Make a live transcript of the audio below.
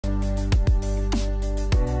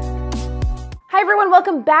Hi everyone,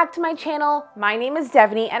 welcome back to my channel. My name is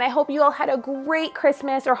Devaney and I hope you all had a great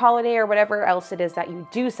Christmas or holiday or whatever else it is that you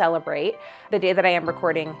do celebrate. The day that I am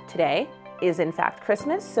recording today is in fact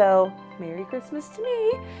Christmas, so Merry Christmas to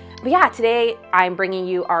me. But yeah, today I'm bringing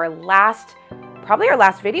you probably our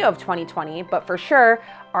last video of 2020, but for sure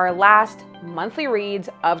our last monthly reads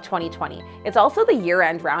of 2020. It's also the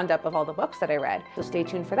year-end roundup of all the books that I read, so stay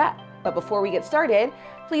tuned for that. But before we get started,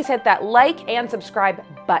 please hit that like and subscribe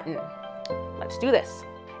button. Let's do this.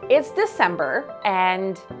 It's December,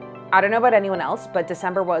 and I don't know about anyone else, but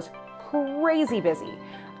December was crazy busy.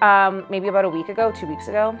 Maybe about a week ago, 2 weeks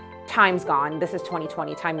ago. Time's gone. This is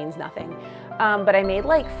 2020. Time means nothing. But I made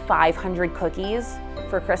like 500 cookies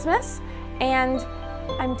for Christmas, and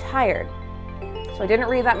I'm tired. So I didn't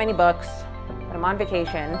read that many books, but I'm on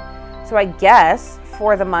vacation. So I guess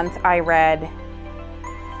for the month I read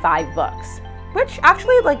 5 books, which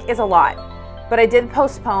actually is a lot. But I did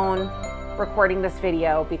postpone recording this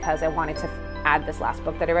video because I wanted to add this last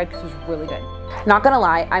book that I read because it was really good. Not gonna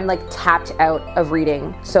lie, I'm tapped out of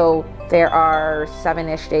reading. So there are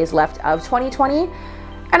 7-ish days left of 2020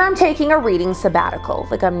 and I'm taking a reading sabbatical.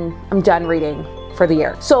 I'm done reading for the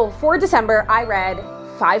year. So for December, I read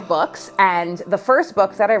 5 books, and the first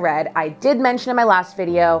book that I read, I did mention in my last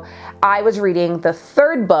video, I was reading the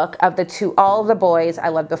 3rd book of the To All the Boys I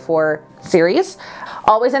Loved Before series,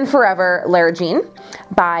 Always and Forever, Lara Jean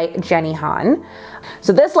by Jenny Han.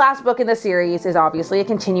 So this last book in the series is obviously a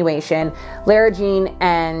continuation. Lara Jean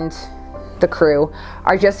and the crew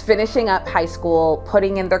are just finishing up high school,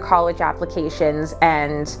 putting in their college applications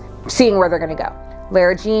and seeing where they're gonna go.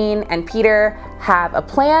 Lara Jean and Peter have a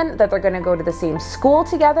plan that they're going to go to the same school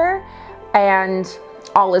together, and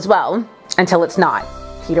all is well until it's not.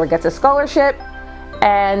 Peter gets a scholarship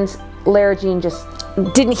and Lara Jean just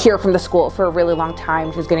didn't hear from the school for a really long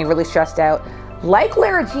time. She was getting really stressed out. Like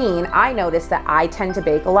Lara Jean, I noticed that I tend to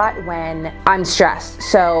bake a lot when I'm stressed.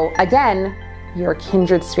 So again, you're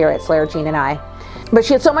kindred spirits, Lara Jean and I. But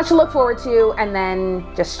she had so much to look forward to and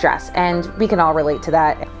then just stress, and we can all relate to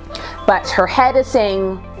that. But her head is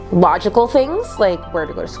saying logical things like where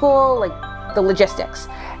to go to school, like the logistics.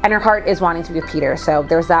 And her heart is wanting to be with Peter. So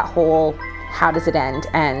there's that whole how does it end?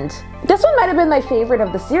 And this one might have been my favorite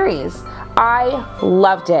of the series. I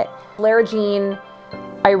loved it. Lara Jean,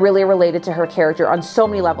 I really related to her character on so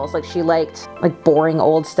many levels. She liked boring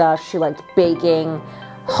old stuff. She liked baking,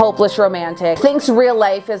 hopeless romantic. Thinks real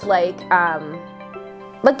life is like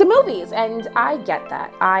the movies, and I get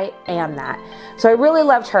that. I am that. So I really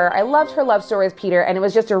loved her. I loved her love story with Peter, and it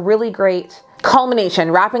was just a really great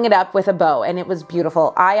culmination, wrapping it up with a bow, and it was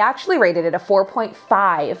beautiful. I actually rated it a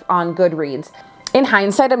 4.5 on Goodreads. In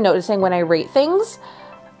hindsight, I'm noticing when I rate things,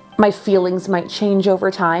 my feelings might change over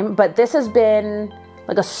time, but this has been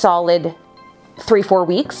a solid 3-4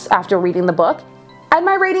 weeks after reading the book, and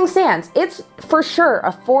my rating stands. It's for sure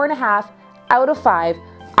a 4.5 out of 5.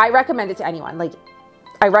 I recommend it to anyone.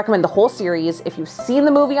 I recommend the whole series. If you've seen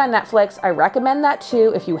the movie on Netflix, I recommend that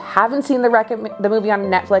too. If you haven't seen the movie on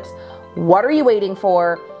Netflix, what are you waiting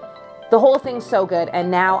for? The whole thing's so good,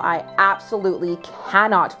 and now I absolutely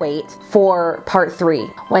cannot wait for part 3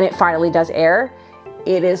 when it finally does air.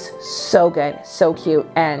 It is so good, so cute,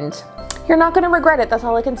 and you're not gonna regret it. That's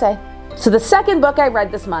all I can say. So the second book I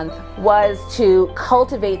read this month was to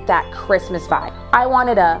cultivate that Christmas vibe. I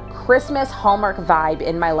wanted a Christmas Hallmark vibe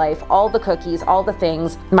in my life, all the cookies, all the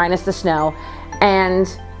things, minus the snow,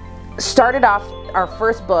 and started off our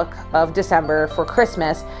first book of December for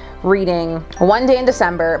Christmas reading One Day in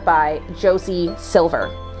December by Josie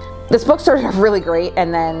Silver. This book started off really great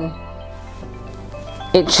and then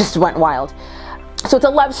it just went wild. So it's a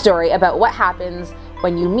love story about what happens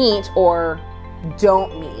when you meet or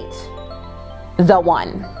don't meet the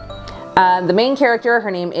one. The main character,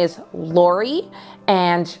 her name is Lori,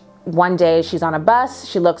 and one day she's on a bus,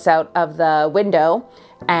 she looks out of the window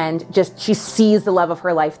and she sees the love of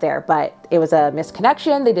her life there, but it was a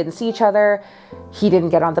misconnection, they didn't see each other, he didn't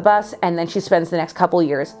get on the bus, and then she spends the next couple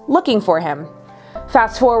years looking for him.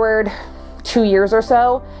 Fast forward 2 years or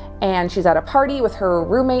so, and she's at a party with her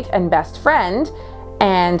roommate and best friend,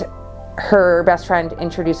 and her best friend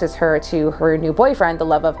introduces her to her new boyfriend, the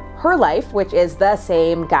love of her life, which is the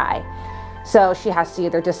same guy. So she has to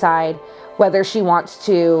either decide whether she wants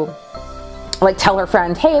to tell her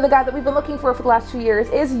friend, hey, the guy that we've been looking for the last 2 years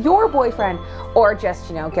is your boyfriend, or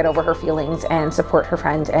just, get over her feelings and support her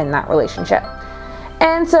friend in that relationship.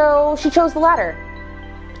 And so she chose the latter.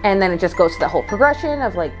 And then it just goes to the whole progression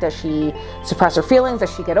of does she suppress her feelings?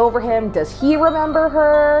 Does she get over him? Does he remember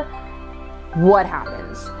her? What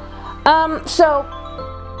happens? So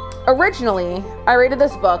originally I rated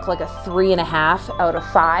this book a 3.5 out of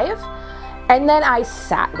 5. And then I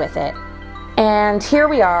sat with it. And here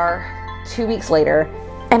we are 2 weeks later,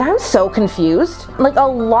 and I'm so confused. Like, a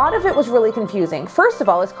lot of it was really confusing. First of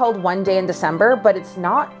all, it's called One Day in December, but it's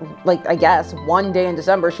not like, I guess, one day in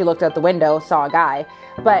December she looked out the window, saw a guy.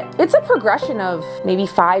 But it's a progression of maybe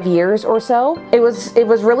 5 years or so. It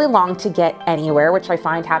was really long to get anywhere, which I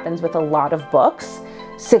find happens with a lot of books.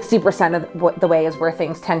 60% of the way is where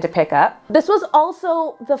things tend to pick up. This was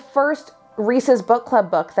also the first Reese's Book Club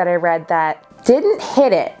book that I read that didn't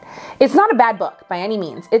hit it. It's not a bad book by any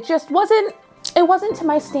means. It just wasn't to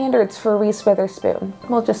my standards for Reese Witherspoon.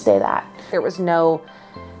 We'll just say that. There was no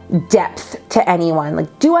depth to anyone.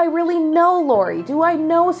 Like, do I really know Lori? Do I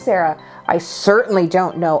know Sarah? I certainly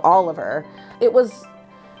don't know Oliver. It was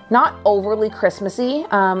not overly Christmassy.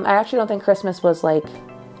 I actually don't think Christmas was like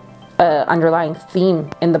an underlying theme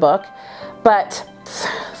in the book, but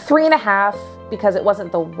 3.5 because it wasn't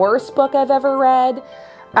the worst book I've ever read.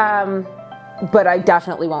 But I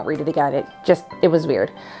definitely won't read it again. It was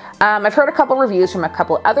weird. I've heard a couple reviews from a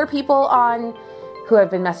couple other people who have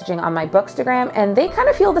been messaging on my Bookstagram, and they kind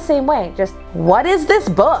of feel the same way. Just, what is this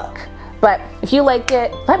book? But if you liked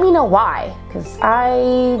it, let me know why, because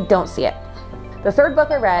I don't see it. The third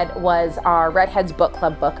book I read was our Redheads Book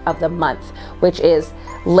Club book of the month, which is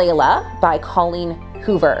Layla by Colleen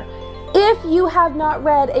Hoover. If you have not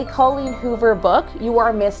read a Colleen Hoover book, you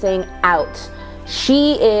are missing out.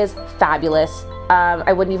 She is fabulous.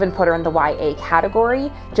 I wouldn't even put her in the YA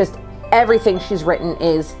category. Just everything she's written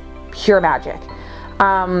is pure magic.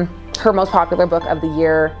 Her most popular book of the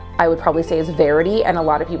year, I would probably say, is Verity, and a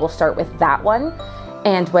lot of people start with that one.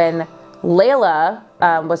 And when Layla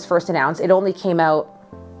was first announced, it only came out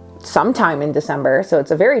sometime in December, so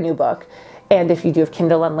it's a very new book. And if you do have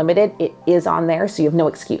Kindle Unlimited, it is on there, so you have no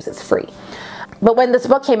excuse, it's free. But when this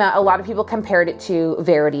book came out, a lot of people compared it to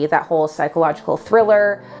Verity, that whole psychological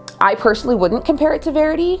thriller. I personally wouldn't compare it to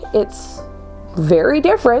Verity. It's very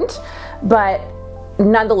different, but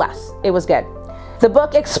nonetheless, it was good. The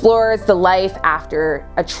book explores the life after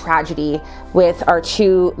a tragedy with our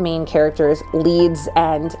two main characters, Leeds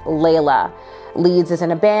and Layla. Leeds is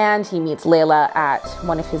in a band. He meets Layla at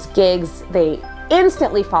one of his gigs. They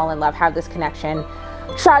instantly fall in love, have this connection.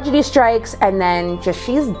 Tragedy strikes, and then just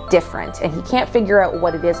she's different, and he can't figure out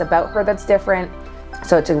what it is about her that's different.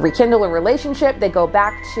 So to rekindle a relationship, they go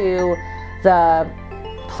back to the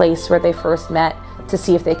place where they first met to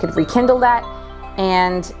see if they could rekindle that.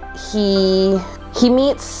 And he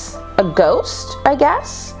meets a ghost, I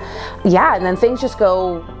guess. Yeah, and then things just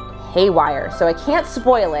go haywire. So I can't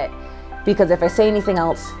spoil it, because if I say anything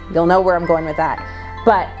else, you'll know where I'm going with that.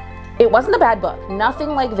 But it wasn't a bad book. Nothing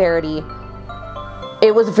like Verity.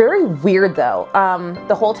 It was very weird though.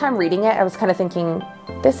 The whole time reading it, I was kind of thinking,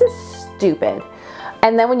 this is stupid.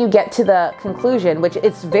 And then when you get to the conclusion, which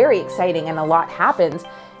it's very exciting and a lot happens,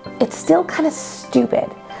 it's still kind of stupid.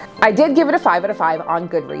 I did give it a 5 out of 5 on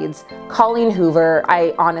Goodreads. Colleen Hoover,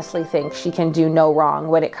 I honestly think she can do no wrong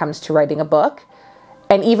when it comes to writing a book.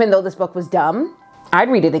 And even though this book was dumb, I'd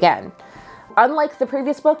read it again. Unlike the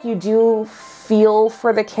previous book, you do feel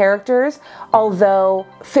for the characters, although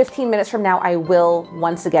 15 minutes from now, I will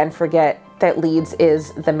once again forget that Leeds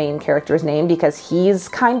is the main character's name because he's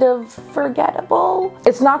kind of forgettable.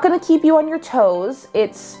 It's not going to keep you on your toes,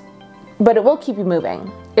 but it will keep you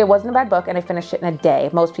moving. It wasn't a bad book, and I finished it in a day.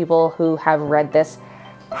 Most people who have read this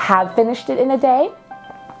have finished it in a day,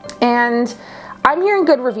 and I'm hearing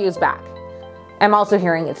good reviews back. I'm also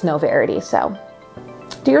hearing it's no Verity, so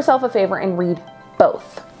do yourself a favor and read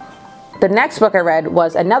both. The next book I read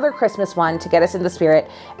was another Christmas one to get us in the spirit.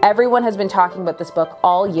 Everyone has been talking about this book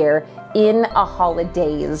all year, In a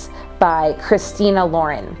Holidays by Christina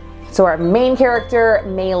Lauren. So our main character,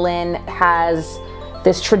 Malin, has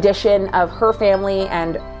this tradition of her family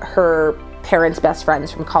and her parents' best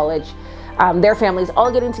friends from college. Their families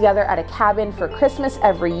all getting together at a cabin for Christmas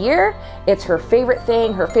every year. It's her favorite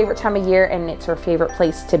thing, her favorite time of year, and it's her favorite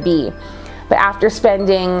place to be. But after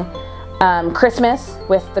spending Christmas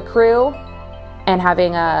with the crew and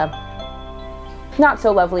having a not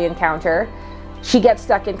so lovely encounter, she gets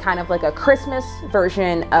stuck in kind of like a Christmas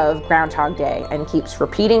version of Groundhog Day and keeps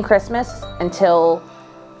repeating Christmas until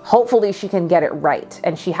hopefully she can get it right.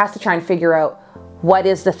 And she has to try and figure out what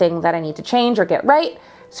is the thing that I need to change or get right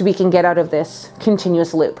so we can get out of this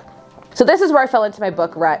continuous loop. So this is where I fell into my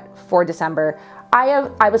book rut for December.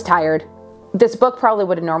 I was tired. This book probably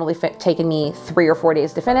would have normally taken me 3 or 4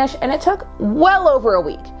 days to finish, and it took well over a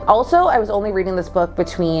week. Also, I was only reading this book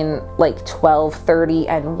between like 12:30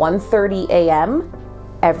 and 1:30 a.m.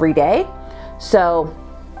 every day, so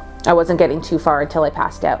I wasn't getting too far until I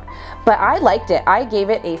passed out. But I liked it. I gave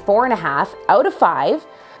it a 4.5 out of 5.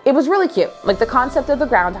 it was really cute. Like the concept of the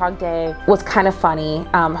Groundhog Day was kind of funny.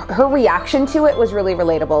 Her reaction to it was really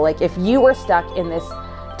relatable. Like if you were stuck in this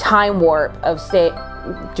time warp of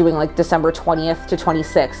doing like December 20th to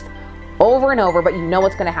 26th over and over, but you know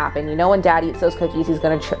what's gonna happen. You know when dad eats those cookies, he's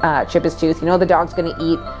gonna chip his tooth. You know the dog's gonna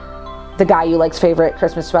eat the guy you like's favorite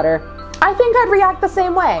Christmas sweater. I think I'd react the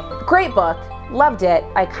same way. Great book, loved it.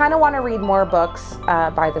 I kind of want to read more books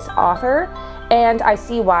by this author, and I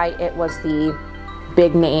see why it was the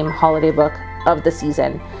big name holiday book of the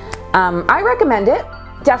season. I recommend it.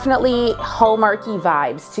 Definitely Hallmarky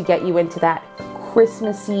vibes to get you into that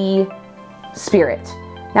Christmassy spirit.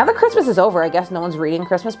 Now that Christmas is over, I guess no one's reading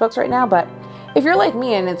Christmas books right now, but if you're like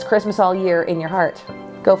me and it's Christmas all year in your heart,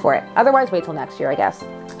 go for it. Otherwise, wait till next year, I guess.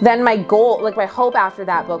 Then my goal, like my hope after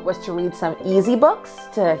that book was to read some easy books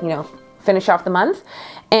to, you know, finish off the month.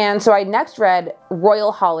 And so I next read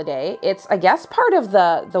Royal Holiday. It's, I guess, part of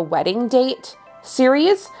the Wedding Date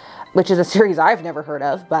series, which is a series I've never heard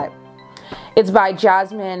of, but it's by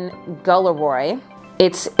Jasmine Gulleroy.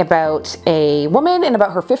 It's about a woman in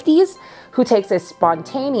about her 50s who takes a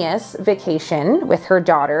spontaneous vacation with her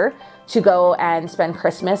daughter to go and spend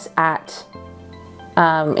Christmas at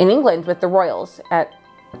in England with the royals at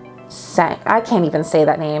I can't even say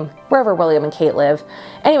that name, wherever William and Kate live.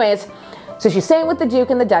 Anyways, so she's staying with the Duke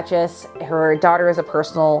and the Duchess. Her daughter is a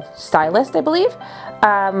personal stylist, I believe.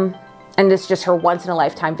 And it's just her once in a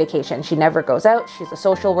lifetime vacation. She never goes out. She's a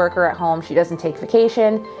social worker at home. She doesn't take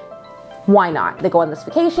vacation. Why not? They go on this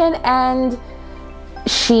vacation and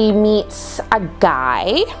she meets a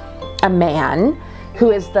guy, a man,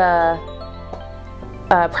 who is the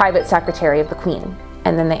private secretary of the Queen.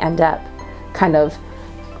 And then they end up kind of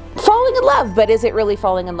falling in love, but is it really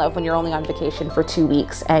falling in love when you're only on vacation for 2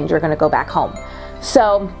 weeks and you're gonna go back home?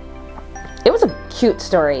 So it was a cute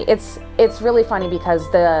story. It's really funny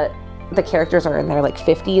because the characters are in their like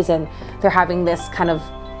 50s and they're having this kind of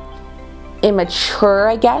immature,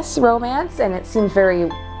 I guess, romance, and it seems very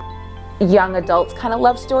young adults kind of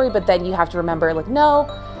love story, but then you have to remember, like, no,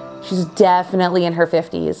 she's definitely in her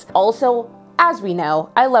 50s. Also, as we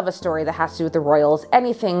know, I love a story that has to do with the royals.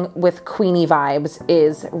 Anything with Queenie vibes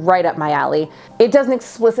is right up my alley. It doesn't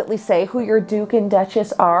explicitly say who your Duke and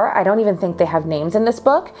Duchess are. I don't even think they have names in this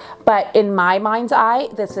book, but in my mind's eye,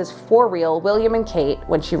 this is for real. William and Kate,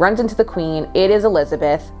 when she runs into the Queen, it is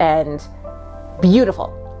Elizabeth, and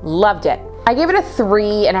beautiful. Loved it. I gave it a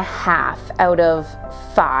 3.5 out of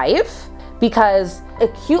 5 because a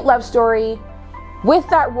cute love story with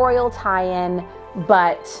that royal tie-in,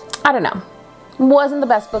 but I don't know. Wasn't the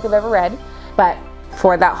best book I've ever read, but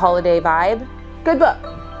for that holiday vibe, good book.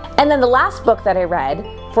 And then the last book that I read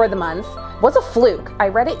for the month was a fluke. I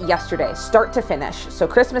read it yesterday, start to finish. So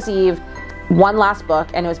Christmas Eve, one last book,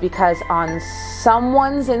 and it was because on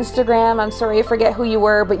someone's Instagram, I'm sorry, I forget who you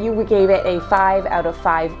were, but you gave it a 5 out of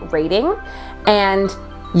 5 rating, and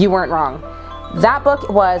you weren't wrong. That book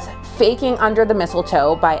was Faking Under the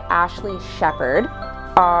Mistletoe by Ashley Shepherd.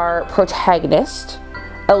 Our protagonist,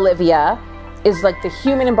 Olivia, is like the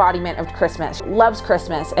human embodiment of Christmas. She loves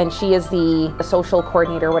Christmas, and she is the social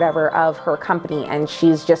coordinator, whatever, of her company, and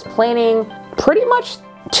she's just planning pretty much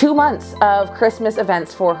 2 months of Christmas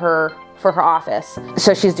events for her office.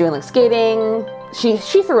 So she's doing like skating. She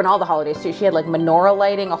threw in all the holidays too. She had like menorah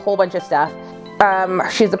lighting, a whole bunch of stuff.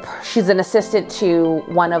 She's an assistant to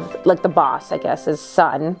one of like the boss, I guess, his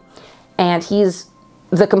son, and he's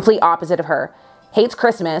the complete opposite of her. Hates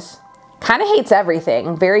Christmas. Kind of hates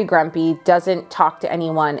everything, very grumpy, doesn't talk to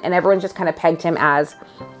anyone, and everyone just kind of pegged him as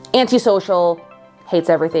antisocial, hates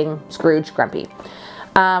everything, Scrooge, grumpy.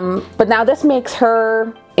 But now this makes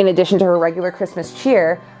her, in addition to her regular Christmas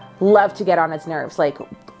cheer, love to get on his nerves. Like,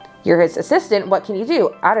 you're his assistant, what can you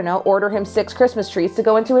do? I don't know, order him 6 Christmas trees to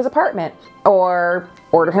go into his apartment, or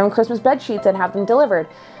order him Christmas bed sheets and have them delivered.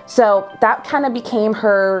 So that kind of became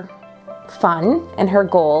her fun and her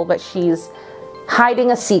goal, but she's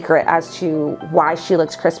hiding a secret as to why she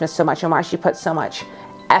likes Christmas so much and why she puts so much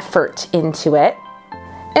effort into it.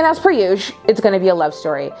 And as per usual, it's going to be a love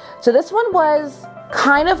story. So this one was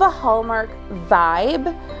kind of a Hallmark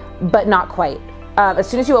vibe, but not quite. As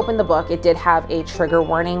soon as you open the book, it did have a trigger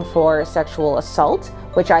warning for sexual assault,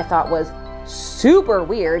 which I thought was super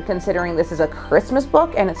weird considering this is a Christmas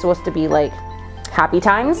book and it's supposed to be like happy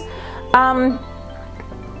times.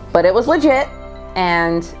 But it was legit.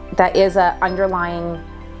 And that is a underlying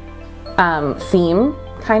theme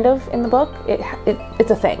kind of in the book.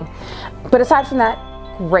 It's a thing. But aside from that,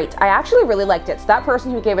 great. I actually really liked it. So that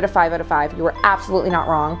person who gave it a 5 out of 5, you were absolutely not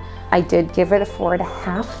wrong. I did give it a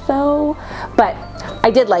 4.5 though, but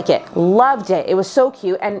I did like it. Loved it. It was so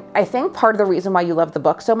cute. And I think part of the reason why you love the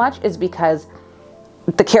book so much is because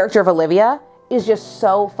the character of Olivia is just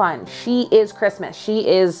so fun. She is Christmas. She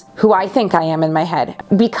is who I think I am in my head.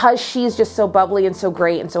 Because she's just so bubbly and so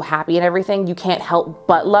great and so happy and everything, you can't help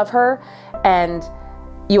but love her. And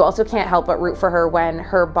you also can't help but root for her when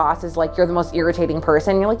her boss is like, you're the most irritating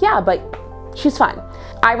person. You're like, yeah, but she's fun.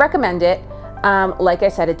 I recommend it. Like I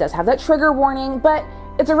said, it does have that trigger warning, but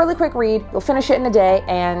it's a really quick read. You'll finish it in a day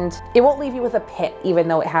and it won't leave you with a pit, even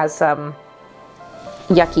though it has some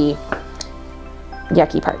yucky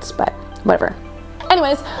parts, but whatever.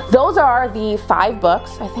 Anyways, those are the 5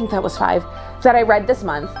 books, I think that was 5, that I read this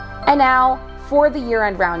month. And now for the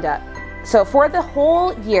year-end roundup. So for the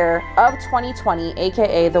whole year of 2020,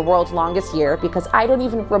 aka the world's longest year, because I don't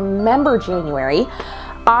even remember January,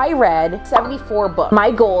 I read 74 books.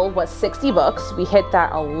 My goal was 60 books. We hit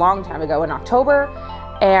that a long time ago in October,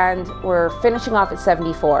 and we're finishing off at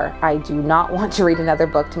 74. I do not want to read another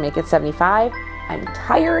book to make it 75. I'm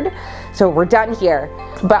tired, so we're done here.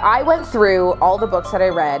 But I went through all the books that I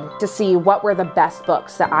read to see what were the best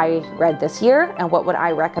books that I read this year and what would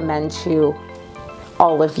I recommend to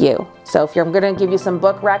all of you. So if I'm gonna give you some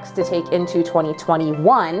book recs to take into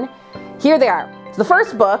 2021, here they are. So the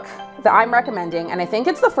first book that I'm recommending, and I think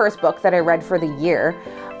it's the first book that I read for the year,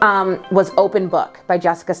 was Open Book by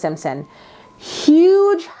Jessica Simpson.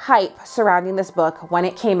 Huge hype surrounding this book when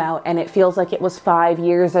it came out, and it feels like it was 5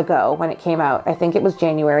 years ago when it came out. I think it was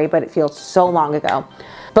January, but it feels so long ago.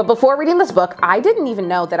 But before reading this book, I didn't even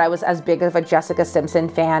know that I was as big of a Jessica Simpson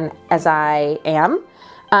fan as I am.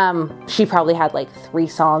 She probably had like 3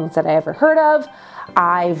 songs that I ever heard of.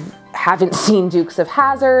 I haven't seen Dukes of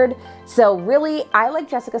Hazzard. So really, I like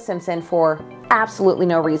Jessica Simpson for absolutely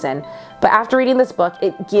no reason. But after reading this book,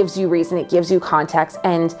 it gives you reason, it gives you context,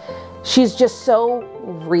 and she's just so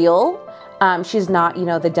real. She's not, you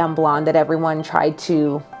know, the dumb blonde that everyone tried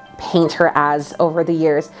to paint her as over the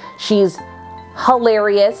years. She's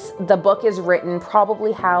hilarious. The book is written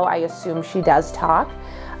probably how I assume she does talk.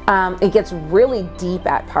 It gets really deep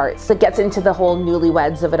at parts. It gets into the whole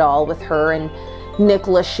newlyweds of it all with her and Nick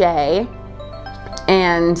Lachey,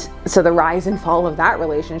 and so the rise and fall of that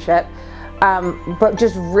relationship. But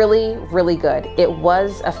just really, really good. It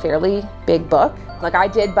was a fairly big book. Like, I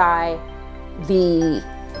did buy the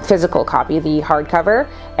physical copy, the hardcover,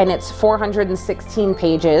 and it's 416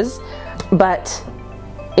 pages, but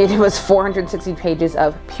it was 460 pages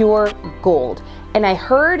of pure gold. And I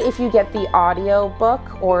heard if you get the audio book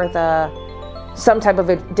or some type of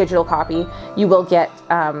a digital copy, you will get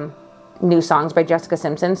new songs by Jessica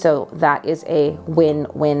Simpson, so that is a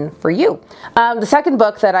win-win for you. The second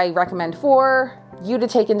book that I recommend for you to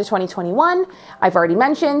take into 2021, I've already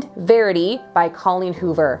mentioned, Verity by Colleen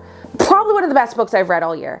Hoover. Probably one of the best books I've read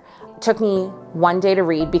all year. It took me 1 day to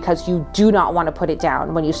read because you do not want to put it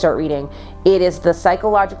down when you start reading. It is the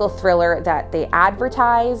psychological thriller that they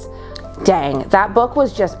advertise. Dang, that book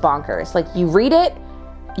was just bonkers. Like, you read it,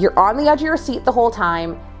 you're on the edge of your seat the whole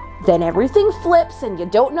time, then everything flips and you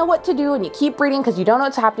don't know what to do and you keep reading because you don't know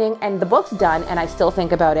what's happening, and the book's done and I still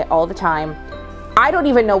think about it all the time. I don't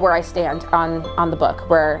even know where I stand on the book,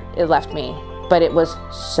 where it left me, but it was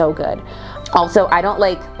so good. Also, I don't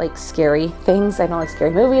like scary things. I don't like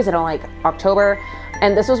scary movies. I don't like October.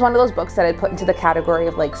 And this was one of those books that I put into the category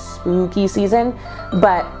of like spooky season,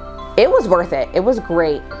 but it was worth it. It was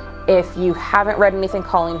great. If you haven't read anything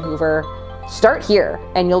Colleen Hoover, start here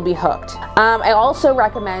and you'll be hooked. I also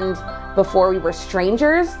recommend Before We Were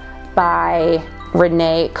Strangers by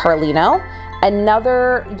Renee Carlino,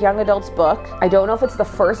 another young adult's book. I don't know if it's the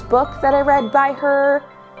first book that I read by her,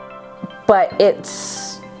 but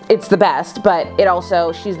it's the best. But it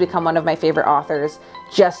also, she's become one of my favorite authors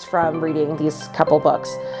just from reading these couple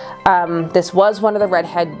books. This was one of the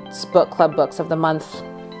Redheads Book Club books of the month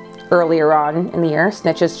earlier on in the year,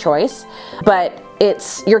 Snitch's Choice, but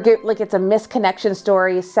it's a misconnection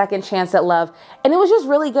story, second chance at love, and it was just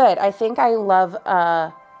really good. I think I love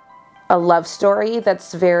a love story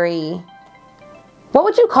that's very, what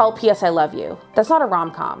would you call P.S. I Love You? That's not a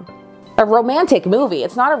rom-com. A romantic movie.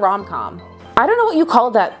 It's not a rom-com. I don't know what you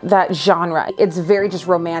call that genre. It's very just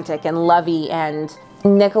romantic and lovey and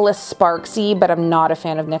Nicholas Sparksy, but I'm not a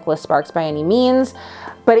fan of Nicholas Sparks by any means.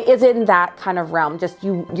 But it is in that kind of realm. Just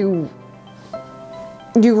you're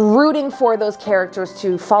rooting for those characters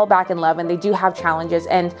to fall back in love, and they do have challenges.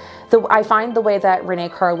 And I find the way that Renee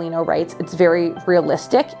Carlino writes, it's very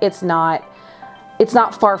realistic. It's not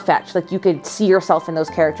far-fetched. Like, you could see yourself in those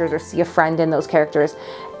characters or see a friend in those characters.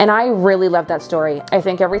 And I really love that story. I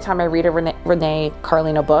think every time I read a Renee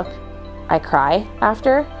Carlino book, I cry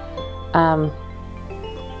after.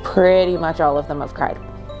 Pretty much all of them I've cried.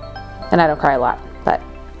 And I don't cry a lot, but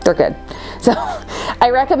they're good. So I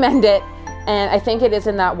recommend it. and I think it is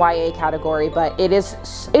in that YA category, but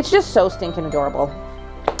it's just so stinking adorable.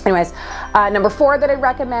 Anyways, number 4 that I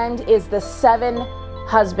recommend is The 7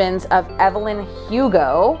 Husbands of Evelyn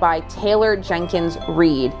Hugo by Taylor Jenkins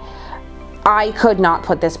Reid. I could not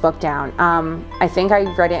put this book down. I think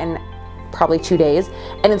I read it in probably 2 days,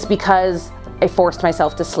 and it's because I forced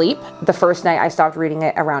myself to sleep. The first night I stopped reading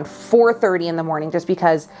it around 4:30 in the morning just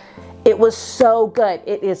because it was so good.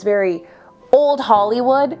 It is very old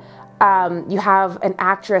Hollywood. You have an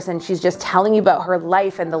actress and she's just telling you about her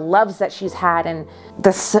life and the loves that she's had and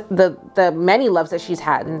the many loves that she's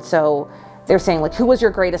had. And so they're saying, like, who was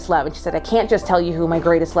your greatest love? And she said, I can't just tell you who my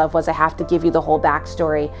greatest love was. I have to give you the whole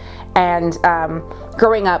backstory. And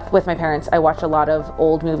growing up with my parents, I watched a lot of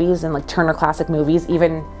old movies and like Turner Classic Movies.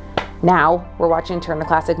 Even now we're watching Turner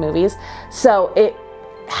Classic Movies. So it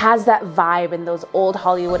has that vibe and those old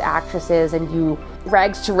Hollywood actresses, and you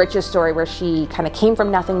rags to riches story where she kind of came from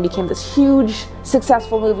nothing, became this huge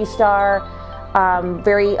successful movie star.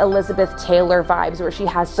 Very Elizabeth Taylor vibes where she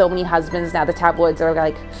has so many husbands. Now the tabloids are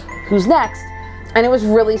like, who's next? And it was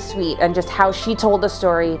really sweet, and just how she told the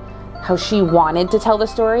story, how she wanted to tell the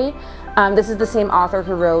story. This is the same author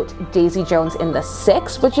who wrote Daisy Jones and the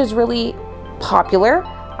Six, which is really popular.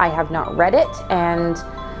 I have not read it, and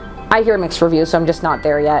I hear mixed reviews, so I'm just not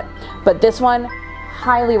there yet. But this one,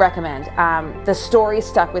 highly recommend. The story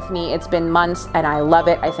stuck with me. It's been months and I love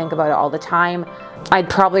it. I think about it all the time. I'd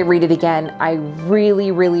probably read it again. I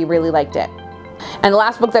really, really, really liked it. And the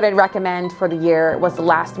last book that I'd recommend for the year was The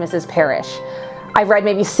Last Mrs. Parrish. I've read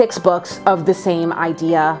maybe 6 books of the same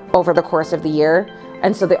idea over the course of the year,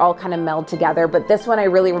 and so they all kind of meld together. But this one I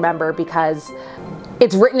really remember because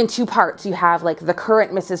it's written in 2 parts. You have like the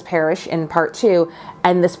current Mrs. Parrish in part 2,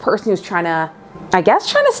 and this person who's trying to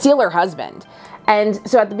steal her husband. And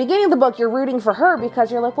so at the beginning of the book, you're rooting for her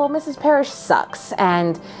because you're like, well, Mrs. Parrish sucks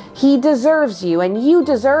and he deserves you and you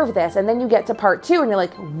deserve this. And then you get to part 2 and you're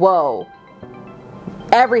like, whoa,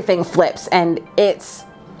 everything flips, and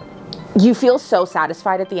you feel so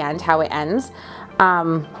satisfied at the end how it ends.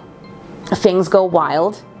 Things go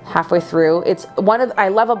wild halfway through. I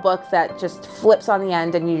love a book that just flips on the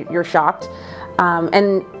end and you're shocked.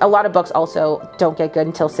 And a lot of books also don't get good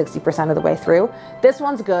until 60% of the way through. This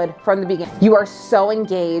one's good from the beginning. You are so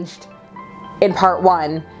engaged in part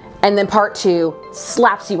 1, and then part 2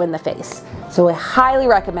 slaps you in the face. So I highly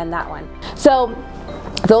recommend that one. So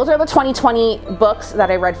those are the 2020 books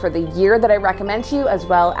that I read for the year that I recommend to you, as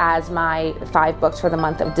well as my 5 books for the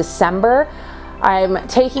month of December. I'm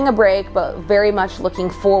taking a break, but very much looking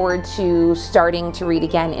forward to starting to read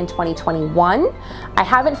again in 2021. I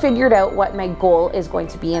haven't figured out what my goal is going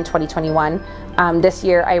to be in 2021. This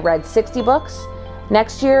year I read 60 books.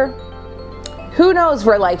 Next year, who knows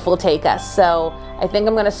where life will take us. So I think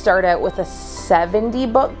I'm gonna start out with a 70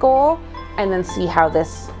 book goal and then see how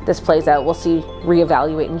this plays out. We'll see,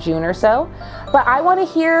 reevaluate in June or so. But I want to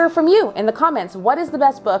hear from you in the comments. What is the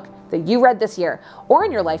best book that you read this year, or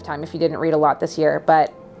in your lifetime if you didn't read a lot this year?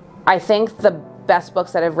 But I think the best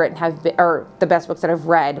books that I've written the best books that I've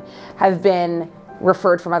read have been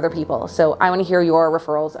referred from other people. So I want to hear your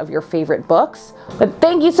referrals of your favorite books. But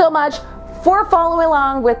thank you so much for following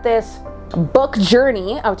along with this book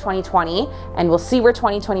journey of 2020, and we'll see where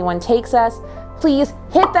 2021 takes us. Please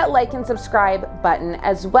hit that like and subscribe button.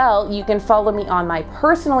 As well, you can follow me on my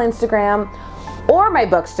personal Instagram or my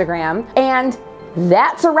Bookstagram. And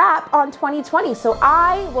that's a wrap on 2020. So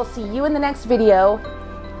I will see you in the next video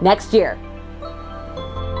next year.